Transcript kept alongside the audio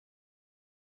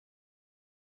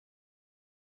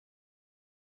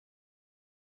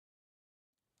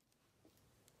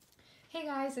Hey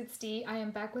guys, it's Dee. I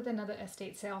am back with another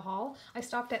estate sale haul. I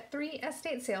stopped at 3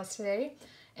 estate sales today,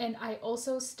 and I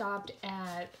also stopped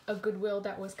at a Goodwill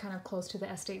that was kind of close to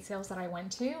the estate sales that I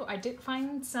went to. I did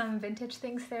find some vintage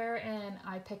things there, and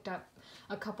I picked up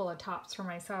a couple of tops for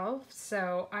myself,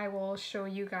 so I will show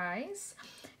you guys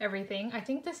everything. I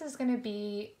think this is going to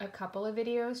be a couple of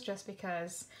videos just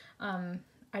because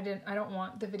I don't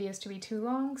want the videos to be too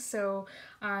long, so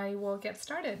I will get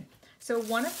started. So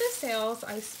one of the sales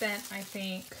I spent, I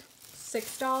think,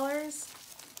 $6.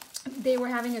 They were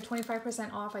having a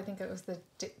 25% off. I think it was the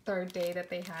third day that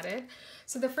they had it.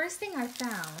 So the first thing I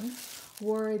found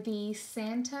were the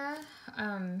Santa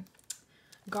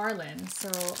garlands. So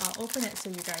I'll open it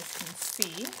so you guys can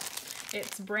see.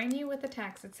 It's brand new with the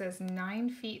tags. It says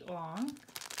 9 feet long.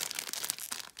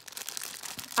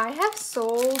 I have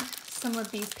sold some of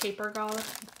these paper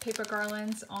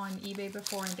garlands on eBay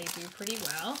before, and they do pretty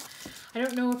well. I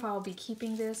don't know if I'll be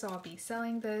keeping this or I'll be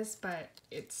selling this, but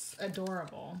it's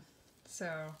adorable.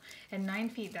 So, and 9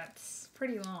 feet, that's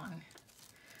pretty long.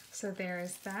 So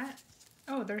there's that.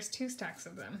 Oh, there's 2 stacks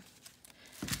of them.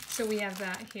 So we have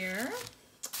that here.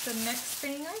 The next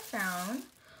thing I found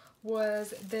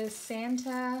was the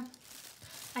Santa.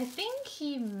 I think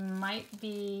he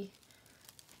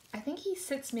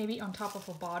sits maybe on top of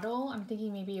a bottle. I'm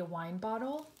thinking maybe a wine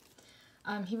bottle.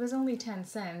 He was only 10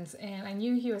 cents, and I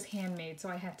knew he was handmade, so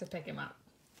I had to pick him up.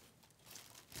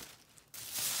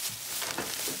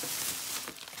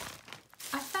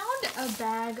 I found a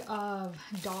bag of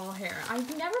doll hair.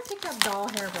 I've never picked up doll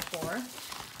hair before,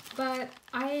 but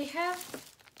I have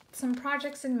some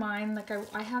projects in mind. Like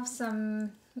I have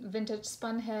some vintage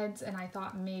spun heads, and I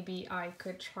thought maybe I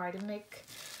could try to make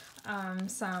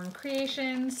some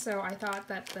creations, so I thought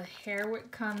that the hair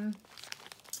would come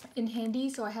in handy.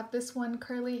 So I have this one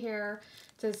curly hair.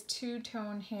 It says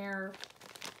two-tone hair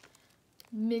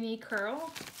mini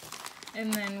curl,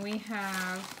 and then we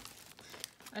have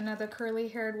another curly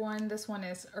haired one. This one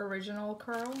is original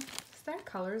curl. Is there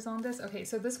colors on this? Okay,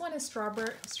 so this one is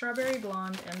strawberry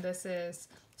blonde, and this is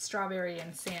strawberry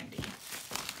and sandy.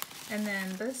 And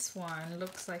then this one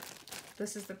looks like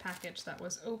this is the package that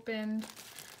was opened.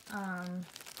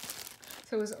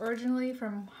 So it was originally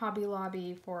from Hobby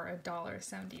Lobby for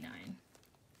 $1.79.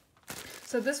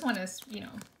 So this one is, you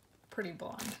know, pretty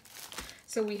blonde.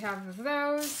 So we have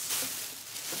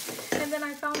those. And then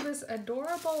I found this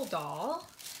adorable doll.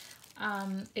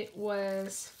 It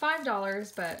was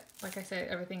 $5, but like I said,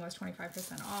 everything was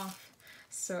 25% off.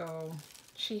 So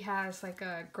she has like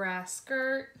a grass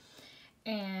skirt,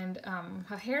 and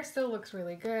her hair still looks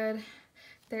really good.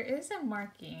 There is a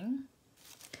marking.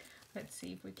 Let's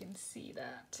see if we can see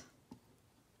that.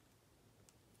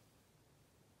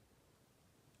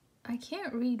 I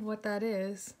can't read what that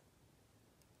is.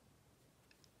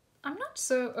 I'm not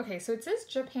so... Okay, so it says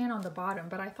Japan on the bottom,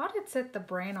 but I thought it said the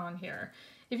brand on here.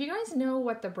 If you guys know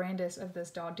what the brand is of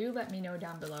this doll, do let me know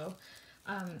down below.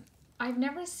 I've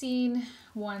never seen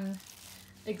one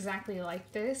exactly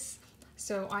like this,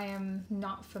 so I am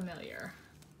not familiar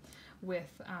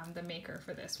with the maker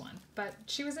for this one, but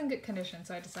she was in good condition,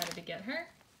 so I decided to get her.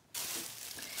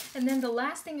 And then the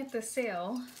last thing at the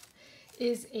sale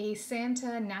is a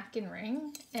Santa napkin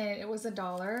ring, and it was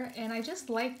 $1, and I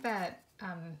just like that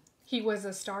he was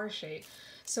a star shape,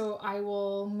 so I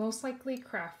will most likely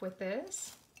craft with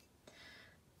this.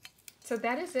 So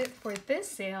that is it for this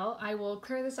sale. I will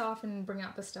clear this off and bring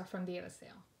out the stuff from the other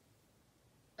sale.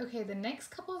 Okay, the next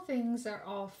couple of things are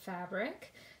all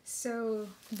fabric. So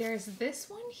there's this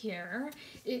one here.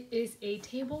 It is a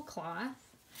tablecloth,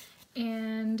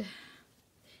 and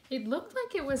it looked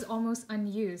like it was almost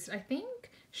unused. I think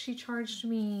she charged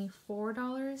me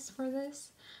 $4 for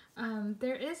this.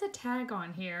 There is a tag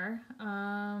on here.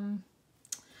 Don't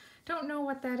know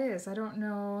what that is. I don't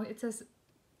know. It says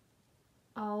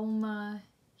Alma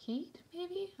Heat,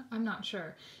 maybe? I'm not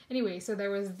sure. Anyway, so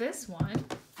there was this one,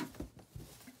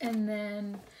 and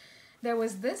then there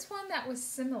was this one that was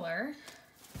similar,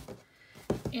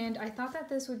 and I thought that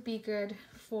this would be good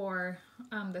for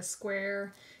the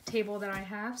square table that I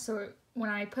have. So when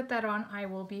I put that on, I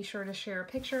will be sure to share a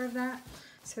picture of that.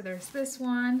 So there's this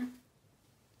one.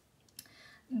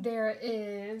 There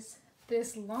is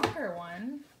this longer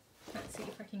one. Let's see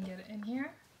if I can get it in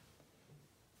here.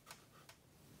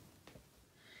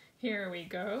 Here we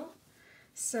go.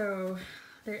 So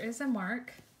there is a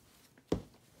mark.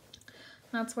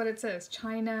 That's what it says,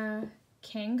 China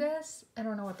Kangas. I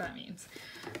don't know what that means,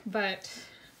 but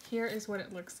here is what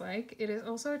it looks like. It is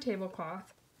also a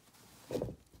tablecloth.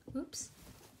 Oops,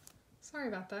 sorry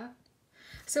about that.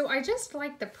 So I just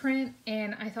liked the print,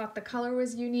 and I thought the color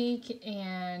was unique,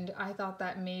 and I thought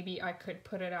that maybe I could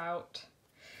put it out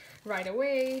right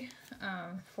away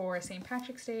for St.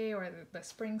 Patrick's Day or the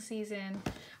spring season.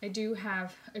 I do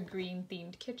have a green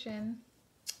themed kitchen.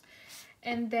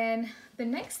 And then the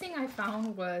next thing I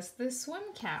found was the swim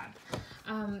cap.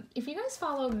 If you guys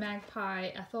follow Magpie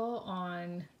Ethel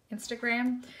on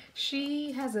Instagram,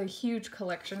 she has a huge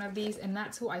collection of these, and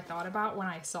that's who I thought about when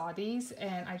I saw these,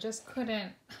 and I just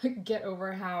couldn't get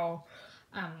over how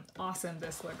awesome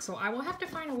this looks. So I will have to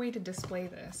find a way to display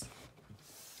this.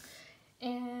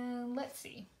 And let's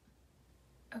see.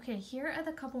 Okay, here are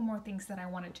the couple more things that I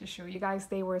wanted to show you guys.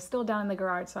 They were still down in the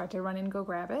garage, so I had to run and go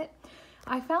grab it.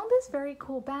 I found this very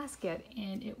cool basket,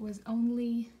 and it was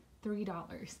only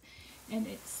 $3, and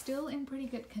it's still in pretty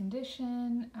good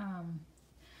condition.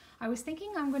 I was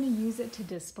thinking I'm going to use it to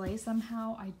display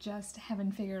somehow. I just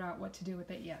haven't figured out what to do with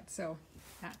it yet, so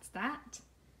that's that.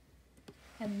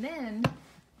 And then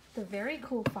the very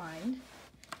cool find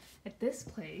at this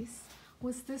place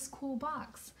was this cool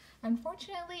box.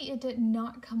 Unfortunately, it did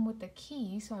not come with the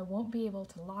key, so I won't be able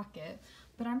to lock it,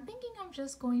 but I'm thinking I'm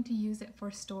just going to use it for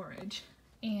storage.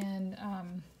 And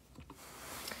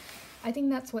I think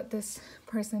that's what this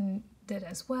person did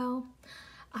as well.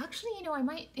 Actually, you know, I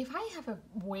might, if I have a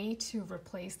way to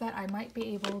replace that, I might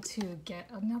be able to get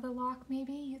another lock,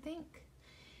 maybe, you think?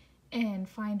 And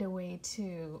find a way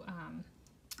to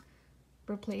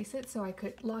replace it so I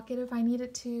could lock it if I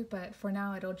needed to, but for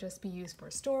now it'll just be used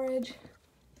for storage.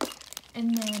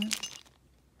 And then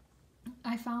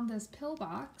I found this pill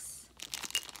box,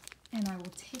 and I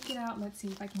will take it out. Let's see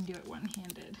if I can do it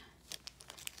one-handed.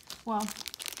 Well,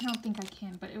 I don't think I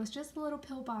can, but it was just a little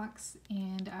pill box,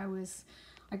 and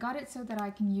I got it so that I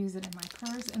can use it in my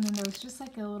purse, and then there was just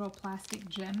like a little plastic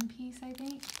gem piece, I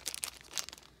think,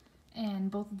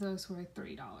 and both of those were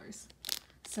 $3.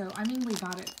 So I mainly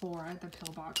got it for the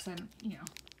pill box, and you know,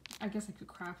 I guess I could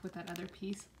craft with that other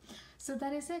piece. So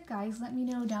that is it, guys. Let me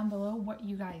know down below what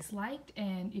you guys liked,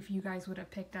 and if you guys would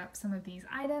have picked up some of these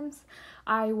items.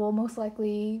 I will most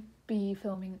likely be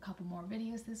filming a couple more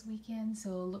videos this weekend, so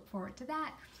look forward to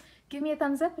that. Give me a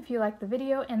thumbs up if you liked the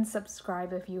video, and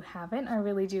subscribe if you haven't. I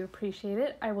really do appreciate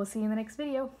it. I will see you in the next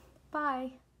video.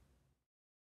 Bye!